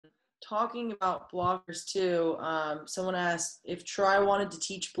talking about blockers too, someone asked if Try wanted to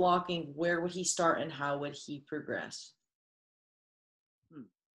teach blocking, where would he start and how would he progress?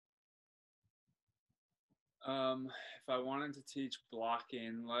 If I wanted to teach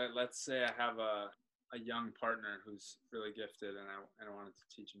blocking, let's say I have a young partner who's really gifted and I wanted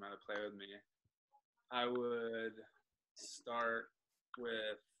to teach him how to play with me, I would start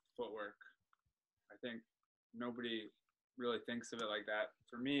with footwork. I think nobody really thinks of it like that.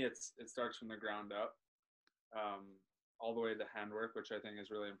 For me, it starts from the ground up, all the way to handwork, which I think is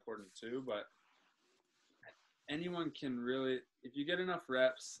really important too. But anyone can really, if you get enough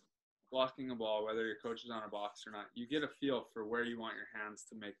reps blocking a ball, whether your coach is on a box or not, you get a feel for where you want your hands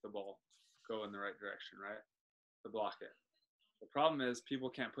to make the ball go in the right direction, right? To block it. The problem is people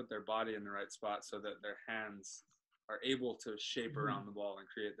can't put their body in the right spot so that their hands are able to shape around the ball and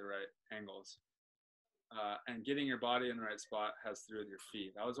create the right angles. And getting your body in the right spot has to do with your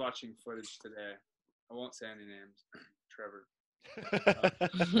feet. I was watching footage today. I won't say any names. Trevor.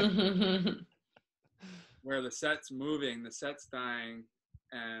 Where the set's moving, the set's dying,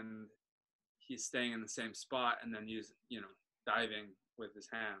 and he's staying in the same spot and then diving with his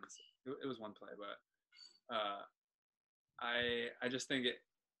hands. It was one play, but I just think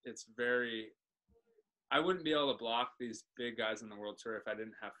it's very. I wouldn't be able to block these big guys on the World Tour if I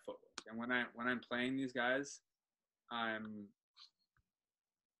didn't have footwork. And when I'm playing these guys, I'm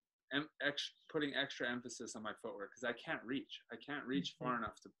putting extra emphasis on my footwork because I can't reach. I can't reach far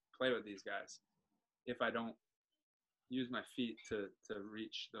enough to play with these guys if I don't use my feet to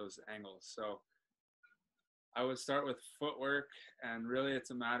reach those angles. So I would start with footwork, and really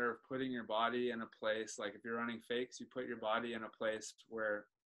it's a matter of putting your body in a place. Like if you're running fakes, you put your body in a place where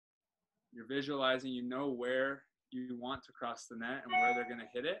you're visualizing, you know where you want to cross the net and where they're going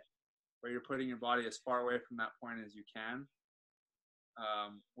to hit it, where you're putting your body as far away from that point as you can,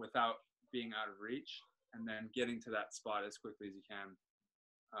 without being out of reach, and then getting to that spot as quickly as you can.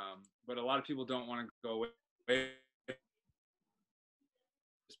 But a lot of people don't want to go away,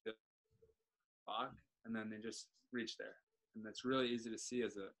 and then they just reach there. And that's really easy to see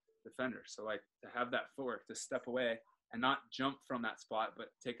as a defender. So like to have that footwork, to step away and not jump from that spot,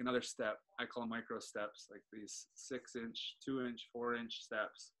 but take another step. I call micro steps, like these 6-inch, 2-inch, 4-inch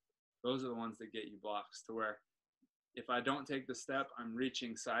steps. Those are the ones that get you blocks, to where if I don't take the step, I'm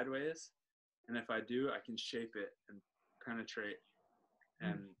reaching sideways. And if I do, I can shape it and penetrate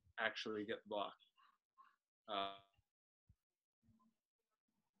and actually get the block.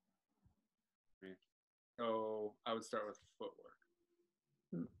 So I would start with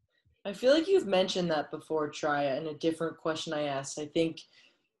footwork. I feel like you've mentioned that before, Trya, in a different question I asked. I think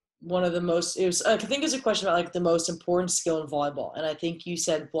one of the most, I think it was a question about like the most important skill in volleyball. And I think you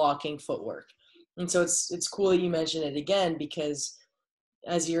said blocking footwork. And so it's cool that you mentioned it again, because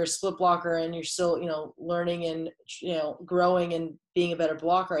as you're a split blocker and you're still, learning and, growing and being a better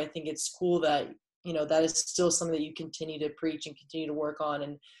blocker, I think it's cool that, that is still something that you continue to preach and continue to work on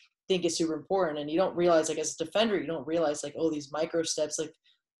and think is super important. And you don't realize, like as a defender, you don't realize like, oh, these micro steps, like,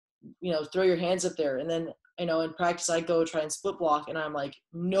 throw your hands up there. And then, in practice, I go try and split block and I'm like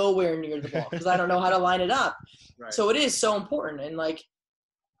nowhere near the ball because I don't know how to line it up. Right. So it is so important. And like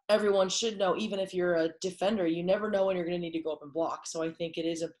everyone should know, even if you're a defender, you never know when you're going to need to go up and block. So I think it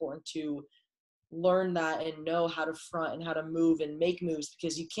is important to learn that and know how to front and how to move and make moves,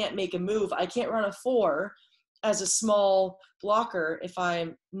 because you can't make a move. I can't run a 4 as a small blocker if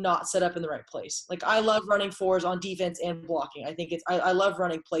I'm not set up in the right place. Like I love running 4s on defense and blocking. I think I love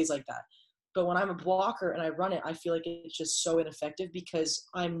running plays like that. But when I'm a blocker and I run it, I feel like it's just so ineffective because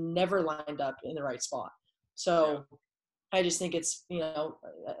I'm never lined up in the right spot. So I just think it's, I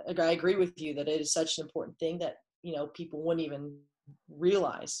agree with you that it is such an important thing that, people wouldn't even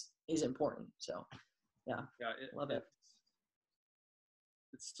realize is important. So love it.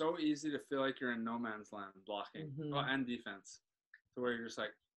 It's so easy to feel like you're in no man's land blocking and defense, to where you're just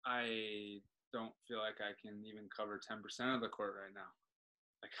like, I don't feel like I can even cover 10% of the court right now.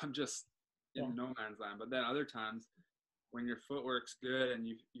 Like I'm just in no man's land. But then other times when your footwork's good and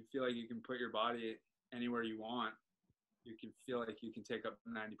you feel like you can put your body anywhere you want, you can feel like you can take up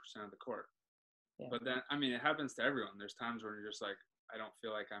 90% of the court. Yeah. But then, it happens to everyone. There's times where you're just like, I don't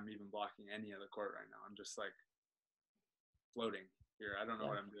feel like I'm even blocking any of the court right now. I'm just like floating here. I don't know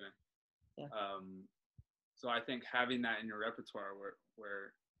what I'm doing. Yeah. So I think having that in your repertoire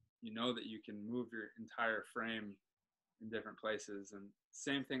where you know that you can move your entire frame in different places, and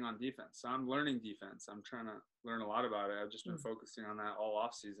same thing on defense. So I'm learning defense. I'm trying to learn a lot about it. I've just been focusing on that all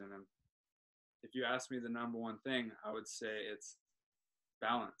off season. And if you ask me the number one thing, I would say it's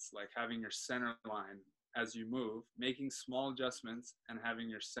balance, like having your center line as you move, making small adjustments and having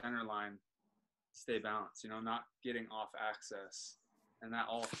your center line stay balanced, not getting off axis. And that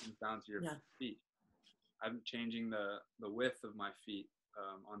all comes down to your feet. I'm changing the width of my feet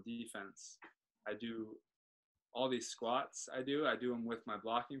on defense. I do all these squats. I do them with my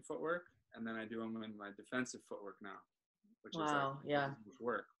blocking footwork, and then I do them in my defensive footwork now, which is like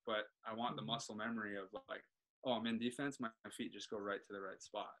work. But I want the muscle memory of like, oh, I'm in defense, my feet just go right to the right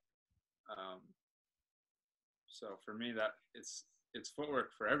spot. So for me, that it's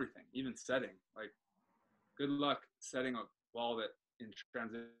footwork for everything, even setting. Like, good luck setting a ball that in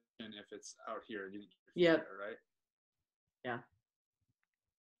transition if it's out here. There, right? Yeah.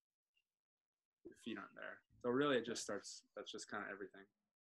 Your feet aren't there. So really, it just starts. That's just kind of everything.